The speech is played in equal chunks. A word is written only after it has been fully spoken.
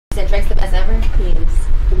Drake's the best ever? He is.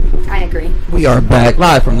 I agree. We are back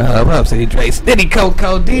live from the HubCityDre and Sadity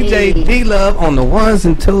Coco, DJ D-Love on the ones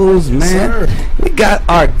and twos, man. Yes, we got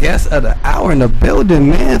our guest of the hour in the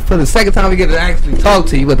building, man. For the second time we get to actually talk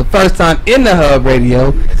to you, but the first time in the Hub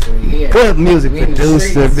Radio. Good music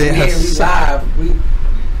producer, man. We live.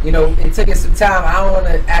 You know, it took us some time. I don't want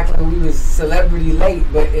to act like we was celebrity late,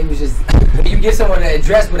 but it was just when you get someone an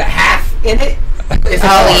address with a half in it. It's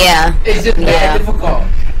it's just very difficult.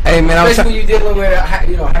 Hey man, especially when you're dealing with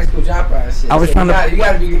high school dropout and shit. I was you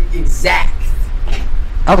gotta be exact.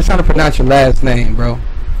 I was trying to pronounce your last name, bro.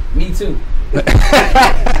 Me too.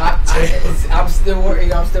 I'm still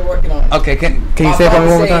working. I'm still working on it. Okay, can you say it one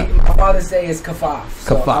more time? My father say it's Khaffaf.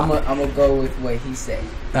 So Khaffaf. I'm gonna go with what he say.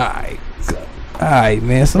 All right. So. All right,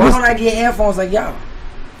 man. So why don't I get headphones like y'all?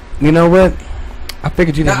 You know what? I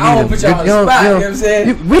figured you didn't need them. I don't put y'all on the spot, you know what I'm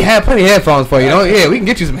saying? We have plenty of headphones for you. Yeah, we can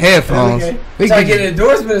get you some headphones. Okay. We can get an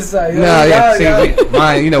endorsement or something.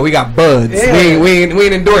 We got buds. Yeah. We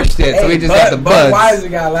ain't endorsed yet, so we just got the buds.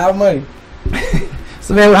 Budweiser got a lot of money.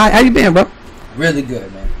 So man, how you been, bro? Really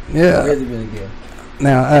good, man. Yeah. Really, really good.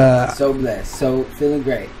 Now, so blessed. So feeling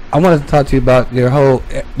great. I wanted to talk to you about your whole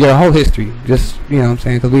history. Just, you know what I'm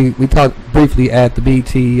saying? Because we talked briefly at the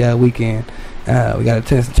BT weekend. We got a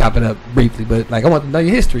chance to chop it up briefly, but like I want to know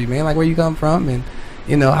your history, man. Like where you come from, and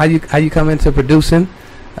you know how you come into producing.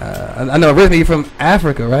 I know originally you're from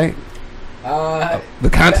Africa, right? The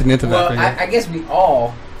continent of Africa. I guess we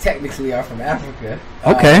all technically are from Africa.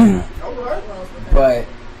 Okay. But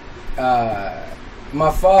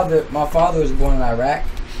my father was born in Iraq,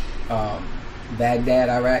 Baghdad,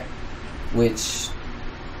 Iraq, which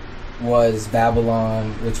was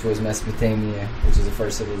Babylon, which was Mesopotamia, which is the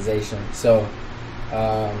first civilization. So,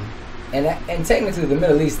 and technically the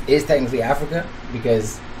Middle East is technically Africa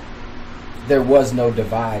because there was no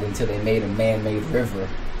divide until they made a man-made river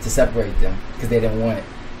to separate them because they didn't want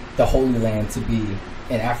the Holy Land to be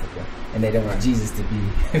in Africa and they didn't want Jesus to be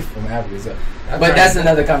from Africa. So, but that's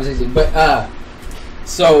another conversation. But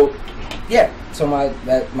so my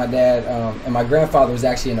dad and my grandfather was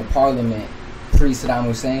actually in the parliament pre-Saddam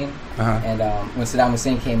Hussein. And when Saddam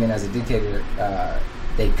Hussein came in as a dictator,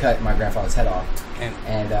 they cut my grandfather's head off.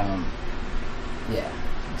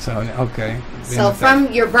 So okay. So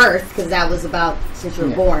from your birth, because that was about since you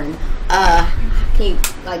were born, can you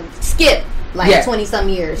like skip 20-some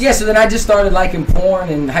years? Yeah. So then I just started liking porn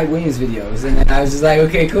and Hype Williams videos, and then I was just like,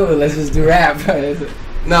 okay, cool, let's just do rap.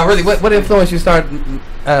 No, really, what influenced you start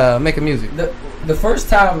making music? The first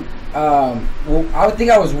time. I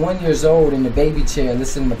think I was 1 year old in the baby chair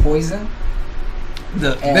listening to Poison.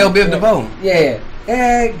 Bell Biv DeVoe. Yeah.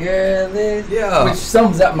 Hey girl, which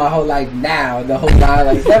sums up my whole life now. The whole line,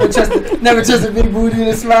 like never trust a big booty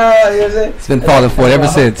and a smile. You know what I'm saying? It's been falling for it ever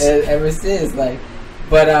since. Ever since,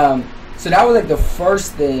 but so that was like the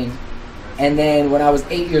first thing, and then when I was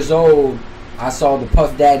 8 years old, I saw the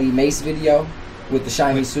Puff Daddy Mace video with the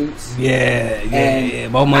shiny suits. Yeah.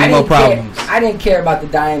 More money, more problems. I didn't care about the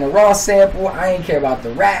Diana Ross sample. I didn't care about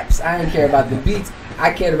the raps. I didn't care about the beats.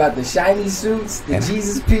 I cared about the shiny suits, the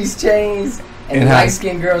Jesus Peace chains, and the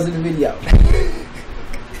light-skinned girls in the video.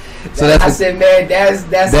 So I said, man, that's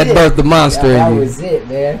that it. birthed the monster in you. That was it,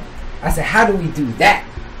 man. I said, how do we do that?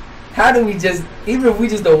 How do we just, even if we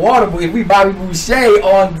just the water boy, if we Bobby Boucher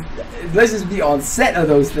on, let's just be on set of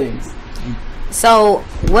those things. So,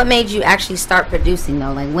 what made you actually start producing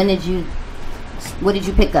though? Like, what did you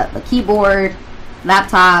pick up? A keyboard,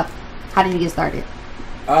 laptop? How did you get started?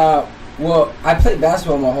 Well, I played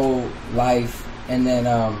basketball my whole life, and then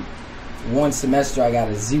one semester I got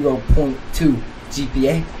a 0.2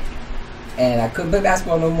 GPA, and I couldn't play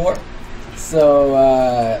basketball no more. So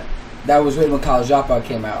that was right when College Dropout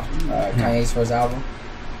came out, Kanye's first album,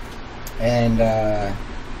 and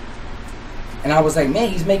I was like, man,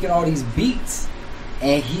 he's making all these beats,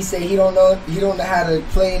 and he said he don't know how to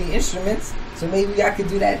play any instruments, so maybe I could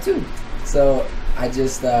do that too. So I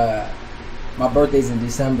just my birthday's in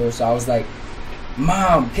December, so I was like,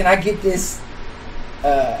 Mom, can I get this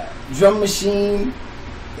drum machine?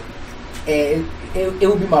 And it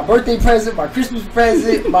would be my birthday present, my Christmas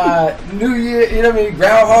present, my New Year, you know what I mean?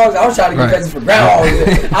 Groundhogs. I was trying to get presents for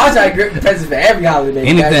Groundhogs. I was trying to get presents for every holiday.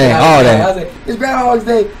 Anything, all that. I was like, it's Groundhog's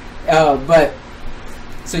Day.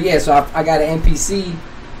 So I got an NPC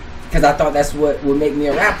because I thought that's what would make me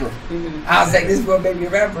a rapper. Mm-hmm. I was like, this is what made me a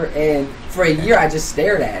rapper. And for a year, I just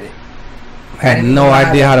stared at it. Had no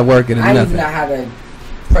idea how to work it. I didn't even know how to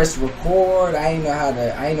press record. I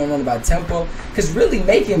didn't know nothing about tempo. Because really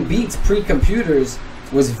making beats pre-computers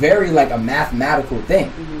was very like a mathematical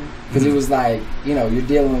thing. Because it was like, you're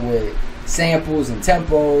dealing with samples and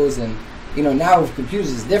tempos and you know, now with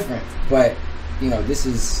computers it's different, but you know, this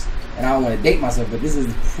is, and I don't want to date myself, but this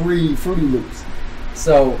is pre-Fruity Loops.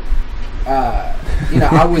 So, you know,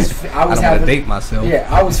 I was I don't having want to date myself. Yeah,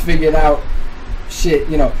 I was figuring out shit,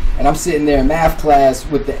 you know, and I'm sitting there in math class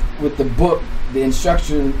with the book, the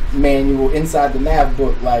instruction manual inside the math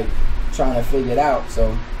book, like trying to figure it out.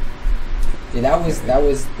 So, yeah, that was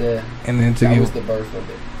the birth of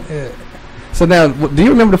it. Yeah. So now, do you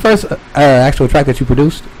remember the first actual track that you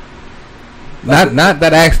produced? Not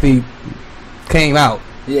that actually came out.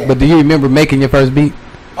 Yeah. But do you remember making your first beat?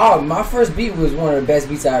 Oh, my first beat was one of the best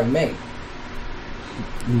beats I ever made.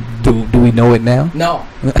 Do we know it now? No.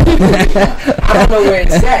 I don't know where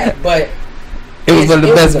it's at, but it was one of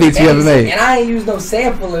the best beats you ever made. And I ain't used no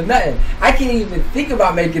sample or nothing. I can't even think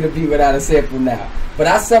about making a beat without a sample now. But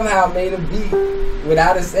I somehow made a beat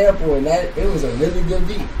without a sample, and it was a really good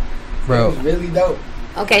beat. Bro. It was really dope.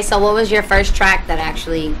 Okay, so what was your first track that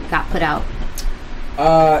actually got put out?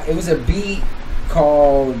 It was a beat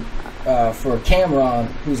called for Cameron,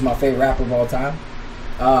 who's my favorite rapper of all time.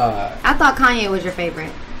 I thought Kanye was your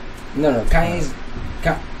favorite. No, Kanye's.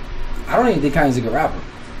 I don't even think Kanye's a good rapper.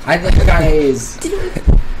 I think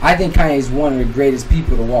Kanye is one of the greatest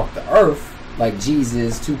people to walk the earth, like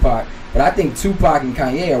Jesus, Tupac. But I think Tupac and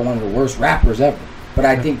Kanye are one of the worst rappers ever. But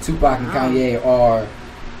I think Tupac and Kanye are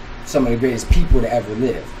some of the greatest people to ever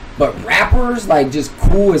live. But rappers, like, just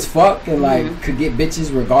cool as fuck and like could get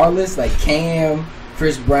bitches regardless, like Cam,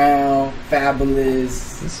 Chris Brown,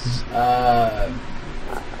 Fabulous,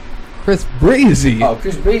 Chris Breezy. Oh,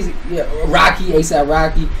 Chris Breezy, yeah, Rocky, ASAP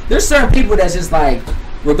Rocky. There's certain people that's just like,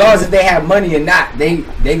 regardless if they have money or not, they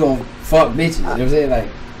gonna fuck bitches. You know what I'm saying? Like,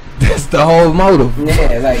 that's the whole motive.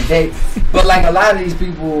 Yeah, like but like a lot of these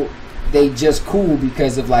people, they just cool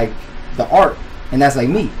because of like the art, and that's like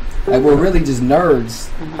me. Like, we're really just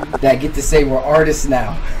nerds that get to say we're artists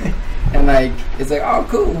now, and like it's like, oh,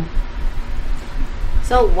 cool.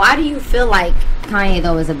 So why do you feel like Kanye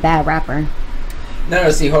though is a bad rapper?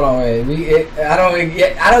 No, see, hold on, wait. I don't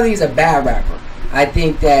think he's a bad rapper. I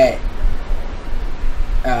think that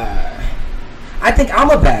I think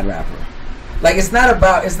I'm a bad rapper. Like, it's not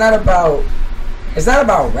about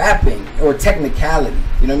rapping or technicality.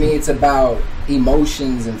 You know what I mean? It's about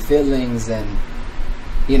emotions and feelings, and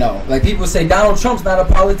you know, like people say Donald Trump's not a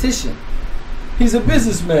politician. He's a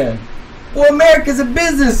businessman. Well, America's a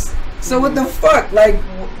business. So what the fuck? Like,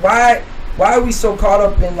 why are we so caught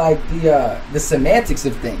up in like the semantics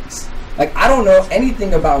of things? Like, I don't know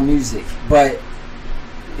anything about music, but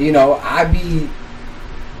you know, I be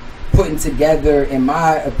putting together, in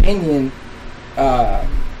my opinion,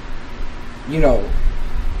 you know,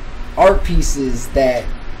 art pieces that,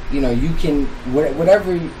 you know, you can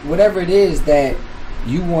whatever it is that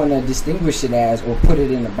you want to distinguish it as or put it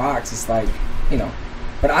in a box. It's like, you know.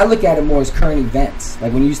 But I look at it more as current events.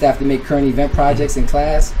 Like when you used to have to make current event projects in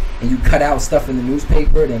class and you cut out stuff in the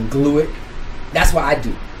newspaper and then glue it. That's what I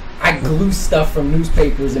do. I glue stuff from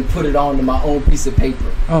newspapers and put it onto my own piece of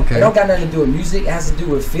paper. Okay. It don't got nothing to do with music. It has to do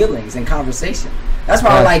with feelings and conversation. That's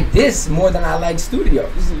why I like this more than I like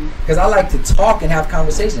studios. Because I like to talk and have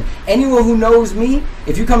conversation. Anyone who knows me,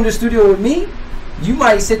 if you come to the studio with me, you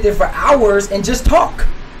might sit there for hours and just talk.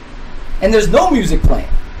 And there's no music playing.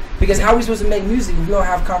 Because how are we supposed to make music if we don't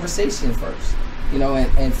have conversation first? You know,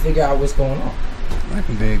 and figure out what's going on. I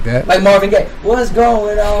can dig that. Like Marvin Gaye, what's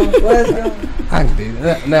going on? What's going on? I can dig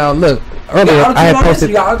that. Now, look, earlier I had posted.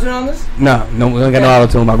 You got auto-tune on this? No, we don't got no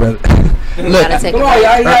auto-tune, my brother. Look, come on,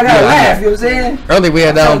 y'all gotta laugh, you know what I'm saying? Earlier we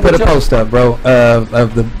had put a post up, bro,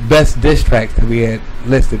 of the best diss tracks that we had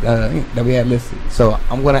listed. So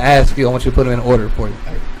I'm gonna ask you. I want you to put them in order for you.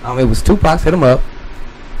 It was Tupac's "Hit 'Em Up,"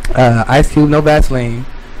 Ice Cube, "No Vaseline."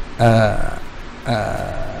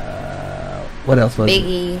 What else was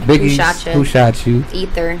Biggie, it? Biggie's Who Shot You?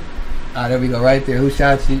 Ether. There we go, right there. Who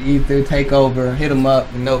Shot You? Ether, Take Over, Hit 'Em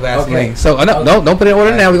Up, and No Vaseline. Okay. So don't put it in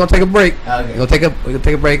order now. We're gonna take a break. Okay. We're gonna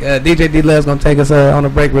take a break. DJ D-Love's gonna take us on a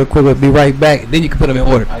break real quick. We'll be right back. Then you can put them in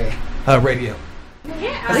order. Okay. Radio.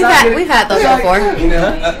 We've had those before.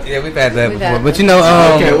 Yeah, we've had that before. But you know,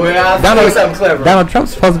 something clever. Donald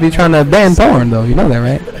Trump's supposed to be trying to ban porn, though. You know that,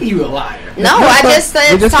 right? You a liar. No, I just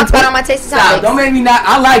talked about it on my Tasty Topics. Don't make me not.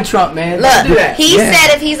 I like Trump, man. Look, he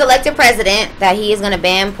said if he's elected president that he is going to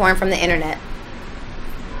ban porn from the internet.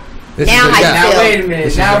 Now how you feel? Wait a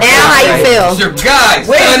minute. Now how you feel? Your guys.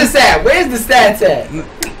 Where's the stat? Where's the stats at?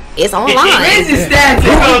 It's online. Where's the stats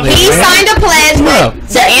at? He signed a pledge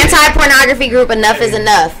with the anti-pornography group Enough is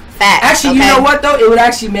Enough fact. Actually, you know what though? It would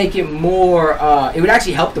actually make it more. It would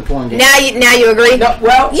actually help the porn game. Now you agree? No,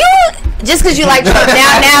 well, you just because you like Trump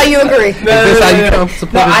now you agree. Is this how you Trump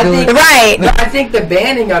supporters I do think it? Right. No, I think the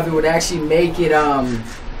banning of it would actually make it.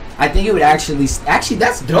 I think it would actually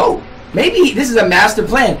that's dope. Maybe this is a master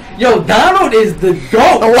plan. Yo, Donald is the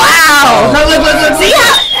GOAT. Wow. No, look. See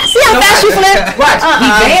how fast you flip? Watch. He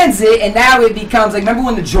bans it, and now it becomes like. Remember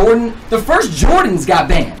when the first Jordans got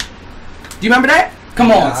banned? Do you remember that?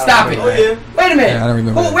 Come on, stop it. Wait a minute. Yeah, I don't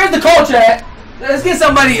remember that. Where's the culture at? Let's get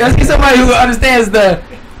somebody who understands the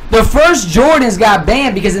first Jordans got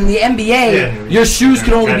banned because in the NBA your shoes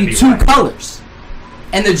could only be 2 colors.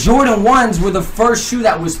 And the Jordan 1s were the first shoe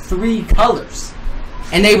that was 3 colors.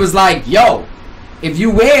 And they was like, yo, if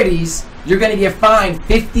you wear these, you're going to get fined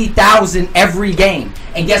 $50,000 every game.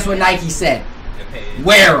 And guess what Nike said?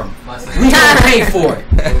 Wear them. We going to pay for it.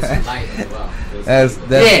 That's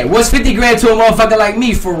Yeah, what's 50 grand to a motherfucker like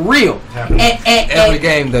me for real? every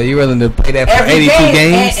game though. You willing to pay that for every 82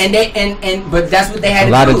 games? And but that's what they had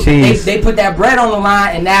A lot to do. of cheese. They put that bread on the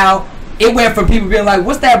line, and now it went from people being like,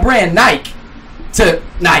 "What's that brand?" Nike to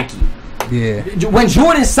Nike. Yeah. When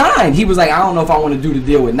Jordan signed, he was like, "I don't know if I want to do the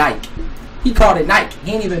deal with Nike." He called it Nike.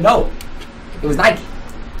 He didn't even know it was Nike.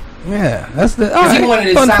 Yeah, that's the. Because he wanted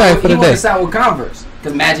to fun sign. fact for He the wanted day. to sign with Converse.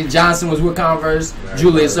 Because Magic Johnson was with Converse,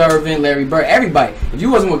 Julius Erving, Larry Bird, everybody. If you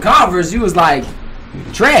wasn't with Converse, you was like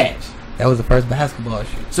trash. That was the first basketball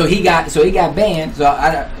shoe. So he got banned.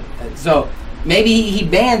 So maybe he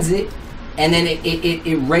bans it, and then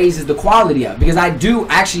it raises the quality up. Because I do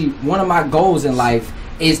actually, one of my goals in life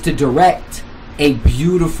is to direct a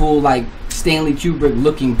beautiful like Stanley Kubrick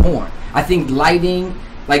looking porn. I think lighting,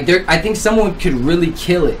 I think someone could really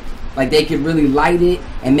kill it. Like they could really light it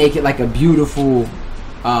and make it like a beautiful.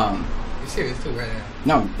 You serious too, right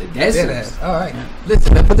now? No, that's serious. All right.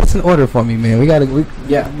 Listen, man, put this in order for me, man. We gotta go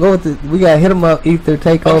with we gotta hit them up. Ether,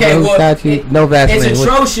 Takeover. Okay, Who well, got you? No Vaseline. It's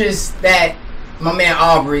atrocious that my man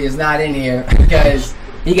Aubrey is not in here because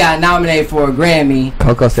he got nominated for a Grammy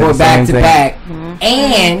Coco said for the back same to thing. back,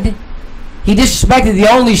 and he disrespected the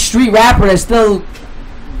only street rapper that's still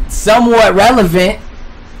somewhat relevant,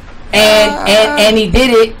 and he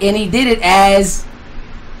did it as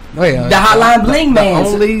Wait, the Hotline Bling man.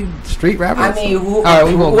 Only street rapper. I mean, who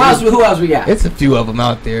who else we got? It's a few of them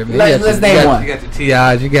out there, man. Let's name one. You got your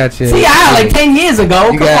T.I.'s. You got your T.I. like 10 years ago.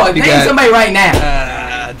 You Come got- on, you name got- somebody right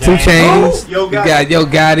now. 2 Chainz. Yo You got Yo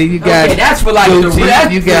Gotti. You got. Okay, that's for like Gucci,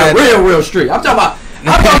 that's you for got- the real street. I'm talking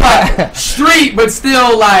about street, but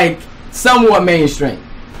still like somewhat mainstream.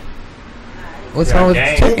 What's wrong with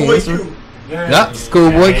Chainz? Yup,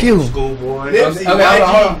 Schoolboy Q. Schoolboy. Okay, hold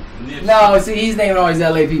on. No, see, he's naming all these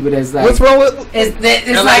LA people that's like. What's wrong with? It's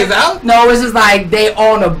LA like is out? no, it's just like they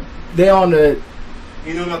on the.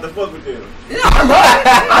 You know not to fuck with them.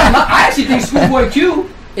 I actually think Schoolboy Q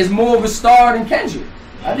is more of a star than Kendrick.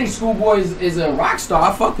 I think Schoolboy is a rock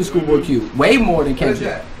star. I fuck with Schoolboy Q way more than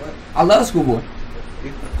Kendrick. I love Schoolboy.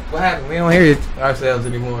 What happened? We don't hear ourselves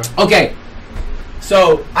anymore. Okay,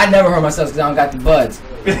 so I never heard myself because I don't got the buds.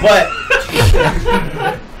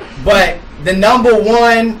 But the number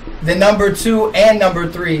 1, the number 2, and number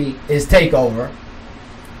 3 is Takeover.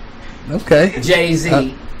 Okay.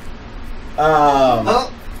 Jay-Z.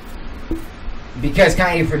 Because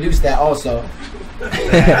Kanye produced that also.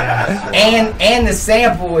 and the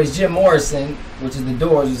sample is Jim Morrison, which is The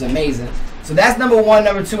Doors, which is amazing. So that's number 1,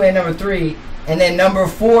 number 2, and number 3. And then number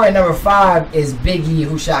 4 and number 5 is Biggie,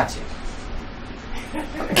 Who Shot You.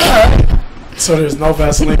 So there's no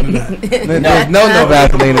Vaseline in that. There's no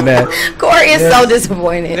Vaseline in that. Corey is so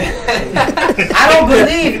disappointed. I don't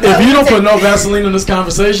believe. If you don't put no Vaseline in this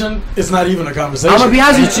conversation, it's not even a conversation. I'm gonna be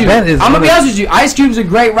honest with you. That is I'm gonna be honest with you. Ice Cube's a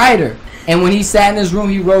great writer, and when he sat in his room,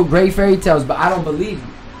 he wrote great fairy tales. But I don't believe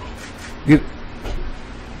him.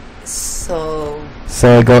 So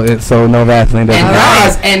no Vaseline doesn't And matter.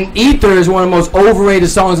 Nas and Ether is one of the most overrated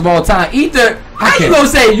songs of all time. Ether, how you gonna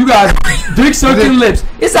say you guys dick sucking lips?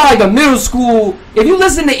 It sounds like a middle school. If you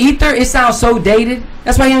listen to Ether, it sounds so dated.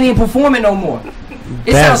 That's why he don't even perform it no more.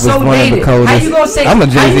 It That sounds so was one of the dated. How coldest- you gonna say? I'm a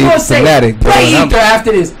how you Jay-Z gonna say, fanatic, bro, play and Ether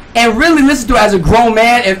after this and really listen to it as a grown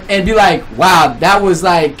man and be like, wow, that was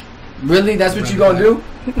like, really? That's what you gonna do?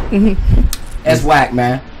 That's whack,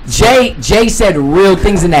 man. Jay said real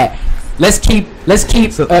things in that. Let's keep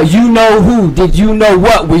you know who, did you know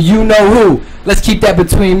what, will you know who? Let's keep that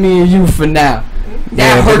between me and you for now.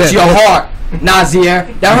 That hurts your heart, Nazir.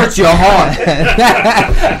 That hurts your heart.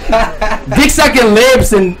 Dick sucking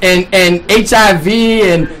lips and HIV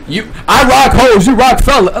and I rock hoes, you rock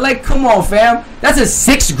fella. Like, come on, fam. That's a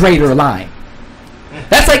 6th grader line.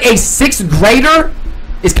 That's like a 6th grader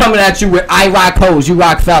is coming at you with I rock hoes, you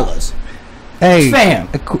rock fellas. Hey, Fam,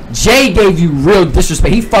 Jay gave you real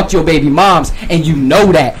disrespect. He fucked your baby moms, and you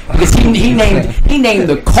know that because he named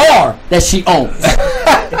the car that she owns,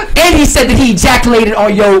 and he said that he ejaculated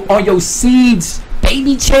on your seed's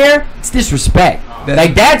baby chair. It's disrespect.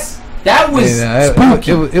 That was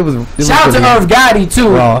spooky. It was Shout out to Irv Gotti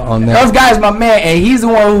too. On that. Irv Gotti's my man, and he's the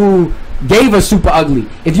one who gave us Super Ugly.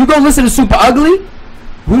 If you go listen to Super Ugly,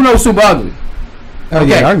 who knows Super Ugly? Oh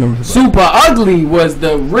yeah, I remember. Super Ugly was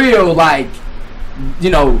the real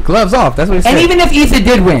gloves off. That's what he said. And even if Ether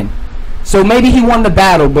did win, so maybe he won the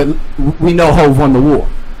battle, but we know Hov won the war.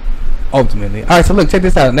 Ultimately. All right, so look, check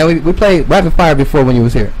this out. Now we played Rapid Fire before when you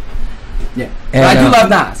was here. Yeah, and I do love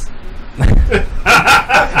Nas.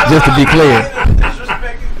 Just to be clear.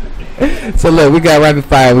 So look, we got Rapid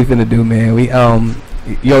Fire. We finna do, man. We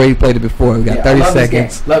you already played it before. We got 30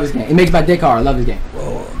 seconds. Love his game. It makes my dick hard. Love his game.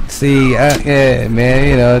 See, yeah, man.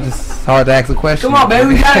 You know, just hard to ask a question. Come on, baby.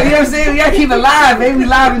 We gotta, you know what I'm saying? We gotta keep it live, baby. We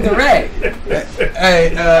live and direct. Hey,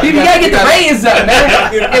 you gotta get the ratings up,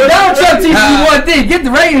 man. If Donald Trump teaches you one thing, get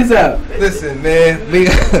the ratings up. Listen, man.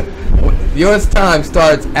 Yours time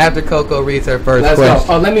starts after Coco reads her first question. Let's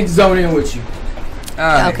go. Oh, let me zone in with you.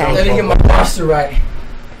 Right, okay. Let me get my posture right.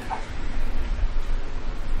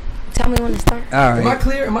 Tell me when to start. All right. Am I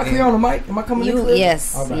clear? Am I clear on the mic? Am I coming in clear?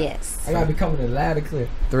 Yes. All right. Yes. I gotta be coming in loud and clear.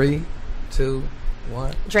 3, 2,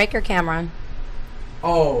 1. Drake or Cameron?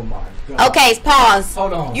 Oh my god. Okay, pause.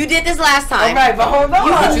 Hold on. You did this last time. All right, but hold on.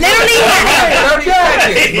 You literally had 30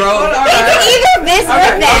 seconds, bro. either this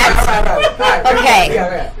or that. All right.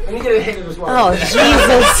 Okay. Let me get a hit of this one. Oh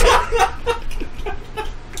Jesus.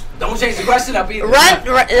 Don't change the question up either. Run.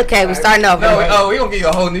 Okay, we're starting over. No, we gonna give you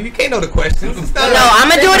a whole new. You can't know the questions. No, I'm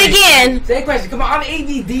gonna do it again. Same question. Come on, I'm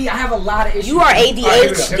ADD. I have a lot of issues. You are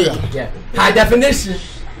ADHD. Here we go. Yeah. High definition.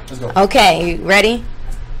 Let's go. Okay, you ready?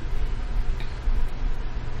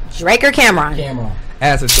 Drake or Cameron? Cameron.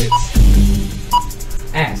 Ass or tits?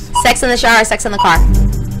 Ass. Sex in the shower or sex in the car?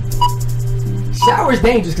 Shower's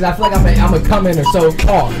dangerous because I feel like I'm a come in or so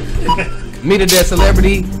call. Meet a dead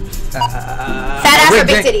celebrity. Fat ass or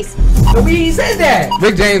big titties? But we said that.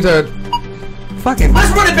 Rick James or fucking.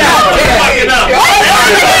 Let's run it back.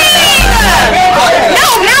 No,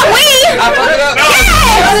 not we. I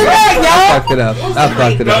fucked it up. I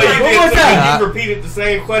fucked it up. No, you One more did. time. You repeated the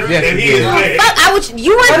same question Yes, that you he did. is. Fuck,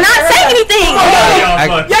 you would not say anything.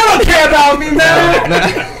 Y'all don't care about me, man.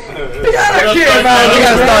 Y'all don't care about me. We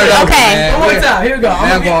gotta start it over, Okay. man. One more time. Here we go.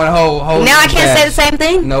 Now I'm going whole. Now I can't say the same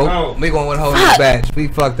thing? No, we going with a whole new Fuck. batch. We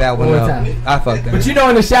fucked that one One more up. time. I fucked that. But you know,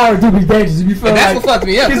 in the shower, do be dangerous. If you feel And that's like what fucked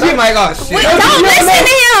me up. Cause I'm like, oh shit. Wait, don't listen to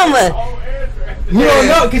him. you don't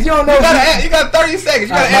know, because you don't know. You got 30 seconds.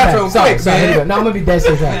 You gotta answer them quick, Here we go. man. No, I'm gonna be dead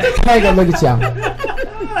serious. I ain't gonna look at y'all.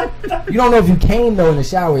 You don't know if you came though in the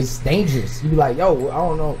shower. It's dangerous. You be like, yo, I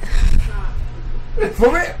don't know. For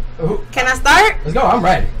real? Can I start? Let's go. I'm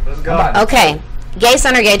ready. Let's go. Okay. Gay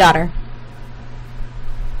son or gay daughter?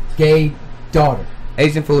 Gay daughter.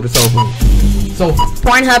 Asian food or soul food? So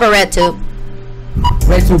Pornhub or RedTube?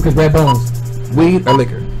 red tube because red bones. Weed or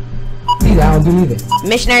liquor? Neither. I don't do neither.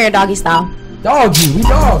 Missionary or doggy style? Doggy. We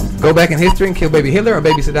dogs. Go back in history and kill baby Hitler or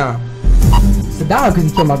baby Saddam? Saddam because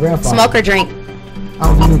he killed my grandfather. Smoke or drink? I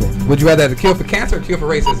don't do neither. Would you rather have a cure for cancer or cure for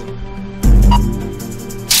racism?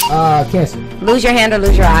 Cancer. Lose your hand or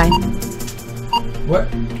lose your eye?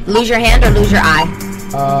 What? Lose your hand or lose your eye?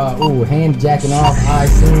 Hand jacking off, eye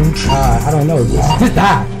seeing. I don't know. Just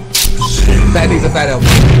die. Fat knees or fat elbows?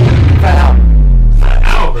 Fat out.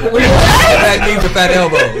 Fat knees or fat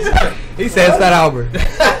elbows? He says Fat Albert.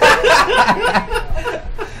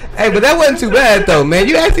 Hey, but that wasn't too bad though, man.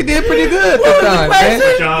 You actually did pretty good this time, man.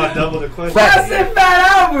 But y'all double the question. I said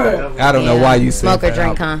Fat Albert. I don't know why you said Smoke or Fat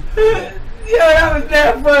drink, Albert. huh? Yo, that was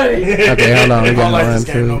that funny. Okay, hold on. We I don't got like round this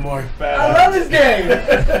game no two. more. I love this game. You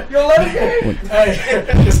don't love this game?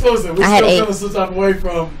 Hey, exclusive. We're I had still 8. feeling some type of way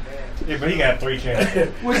from. Yeah, but he got 3 chances.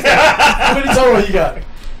 How many total you got?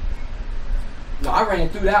 No, I ran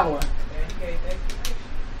through that one.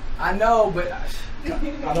 I know, but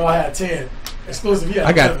I know I had 10. Exclusive, you had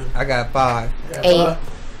I got 5. 8.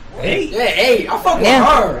 hey, I fuck with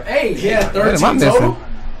Yeah. her. Hey, Yeah, What am I 13 total. missing?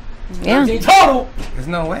 Yeah. total. There's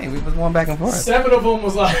no way. We was going back and forth. 7 of them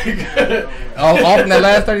was like. All in that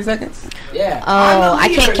last 30 seconds? Yeah, Yeah. Oh, I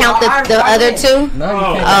can't count the other two. No,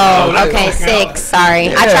 you Oh. can't. Oh, okay, 6. Sorry,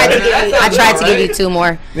 I tried to give you 2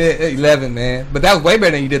 more. Yeah, 11, man. But that was way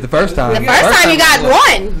better than you did the first time. The first time you got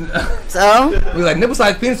 1. So We like nipple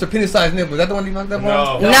size penis or penis size nipple. Is that the one you fucked up on?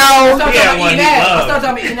 No. no. Yeah, I one he started loved. talking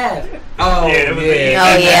about eating ass. Oh, Yeah, it was the- yeah.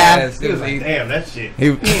 Oh, yeah. Yes, He it was was like, easy. damn, that shit.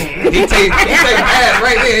 He take ass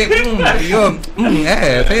right there.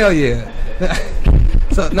 Ass. Hell yeah.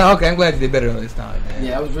 So no, okay. I'm glad you did better this time, man.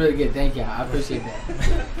 Yeah, that was really good. Thank you. I appreciate that.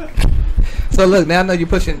 So look, now I know you're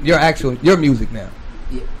pushing your music now.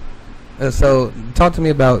 Yeah. So talk to me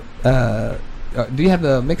about. Do you have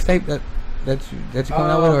the mixtape that you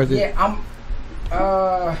coming out with, or is it?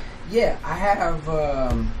 Yeah, I have.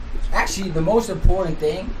 Actually, the most important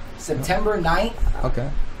thing, September 9th, Okay.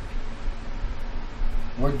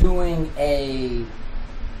 we're doing a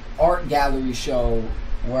art gallery show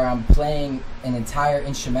where I'm playing an entire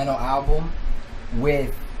instrumental album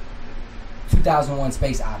with 2001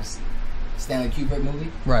 Space Odyssey, Stanley Kubrick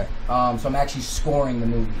movie. Right. So I'm actually scoring the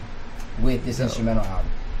movie with this instrumental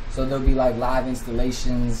album. So there'll be like live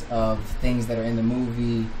installations of things that are in the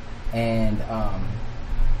movie, and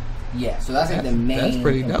yeah. So that's like the main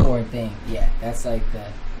pretty dope. important thing. Yeah, that's like the.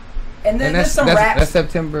 And then there's that's some raps. that's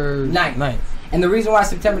September 9th. And the reason why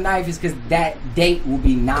September 9th is because that date will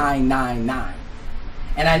be 999.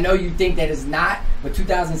 And I know you think that it's not, but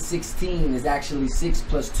 2016 is actually 6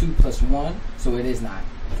 + 2 + 1, so it is 9.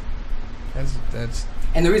 That's.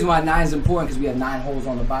 And the reason why 9 is important because we have 9 holes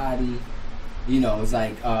on the body. You know, it's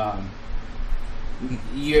like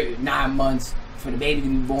you're 9 months for the baby to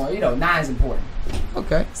be born. You know, 9 is important.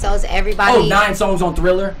 Okay. So is everybody? 9 songs on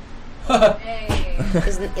Thriller.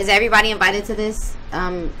 Is everybody invited to this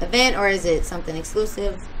event, or is it something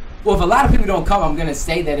exclusive? Well, if a lot of people don't come, I'm gonna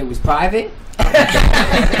say that it was private.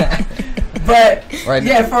 But Right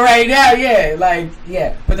yeah, for right now, yeah, like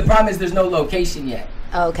yeah. But the problem is there's no location yet.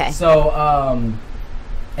 Oh, okay. So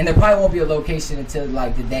and there probably won't be a location until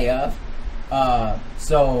like the day of.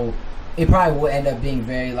 So it probably will end up being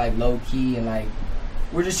very like low key and like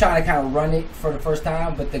we're just trying to kind of run it for the first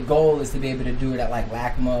time. But the goal is to be able to do it at like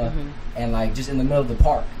LACMA and like just in the middle of the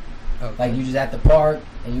park. Okay. Like you just at the park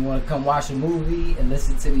and you want to come watch a movie and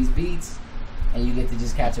listen to these beats and you get to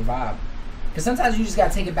just catch a vibe. Because sometimes you just got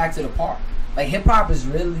to take it back to the park. Like hip hop is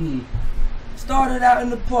really started out in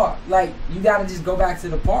the park. Like you got to just go back to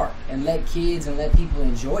the park and let kids and let people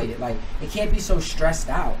enjoy it. Like it can't be so stressed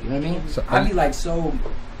out. You know what I mean? So I'd be like so.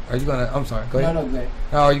 Are you gonna? I'm sorry. Go ahead. No, go ahead.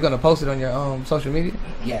 Oh, are you gonna post it on your social media?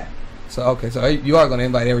 Yeah. So okay, so you are gonna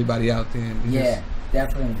invite everybody out then? It's Yeah,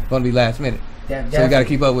 definitely. just gonna be last minute. So we Definitely. gotta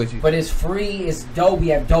keep up with you. But it's free. It's dope. We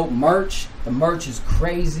have dope merch. The merch is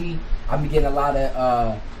crazy. I've been getting a lot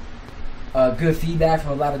of good feedback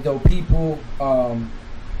from a lot of dope people.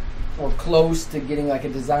 We're close to getting like a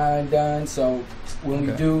design done. So when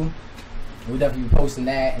we do, we'll definitely be posting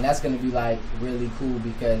that, and that's gonna be like really cool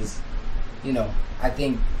because, you know, I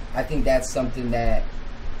think that's something that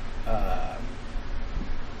I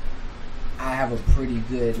have a pretty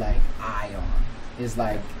good like eye on. Is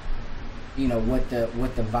like, you know, what the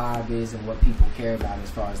vibe is and what people care about as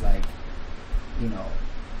far as like, you know,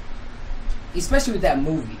 especially with that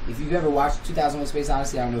movie. If you've ever watched 2001 Space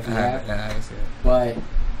Odyssey, I don't know if you have, I haven't seen it. but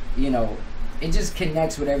you know, it just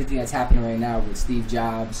connects with everything that's happening right now with Steve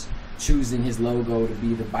Jobs choosing his logo to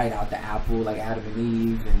be the bite out the apple, like Adam and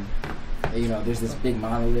Eve, and you know, there's this big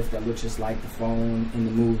monolith that looks just like the phone in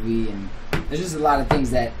the movie, and there's just a lot of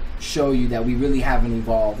things that show you that we really haven't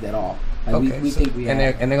evolved at all. Like we think we have.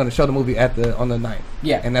 They're going to show the movie on the 9th.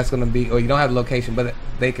 Yeah. And that's going to be, or you don't have the location, but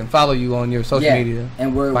they can follow you on your social media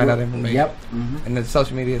and find out information. Yep. And the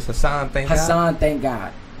social media is Hassan, thank God. Hassan, thank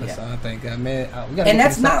God. Hassan, thank God, man. And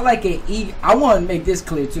that's not like I want to make this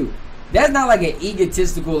clear too. That's not like an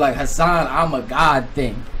egotistical like Hassan, I'm a God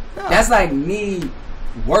thing. No. That's like me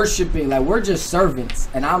worshiping. Like we're just servants,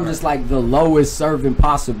 and I'm just like the lowest servant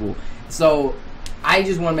possible. So I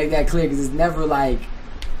just want to make that clear because it's never like,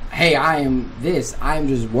 hey, I am this. I'm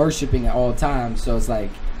just worshiping at all times. So it's like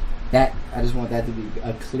that. I just want that to be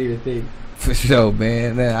a clear thing. For sure,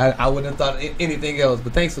 man. I wouldn't have thought anything else.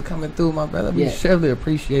 But thanks for coming through, my brother. We surely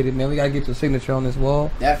appreciate it, man. We gotta get your signature on this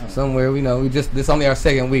wall. Definitely. Somewhere. We know this only our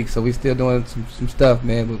second week, so we still doing some stuff,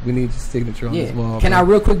 man. But we need your signature on this wall. Can I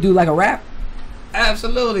real quick do like a rap?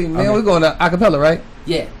 Absolutely, man. Okay. We're going to acapella, right?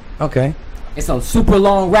 Yeah. Okay. It's a super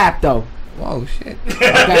long rap though. Whoa, shit.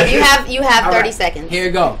 Okay. You have 30 right. seconds. Here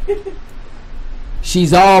you go.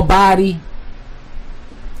 She's all body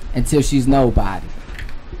until she's nobody.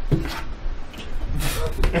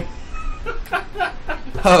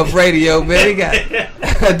 Hub Radio, man. We got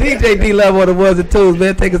DJ D Love on the ones and twos,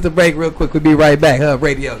 man. Take us to break real quick. We'll be right back. Hub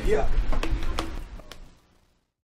Radio. Yeah.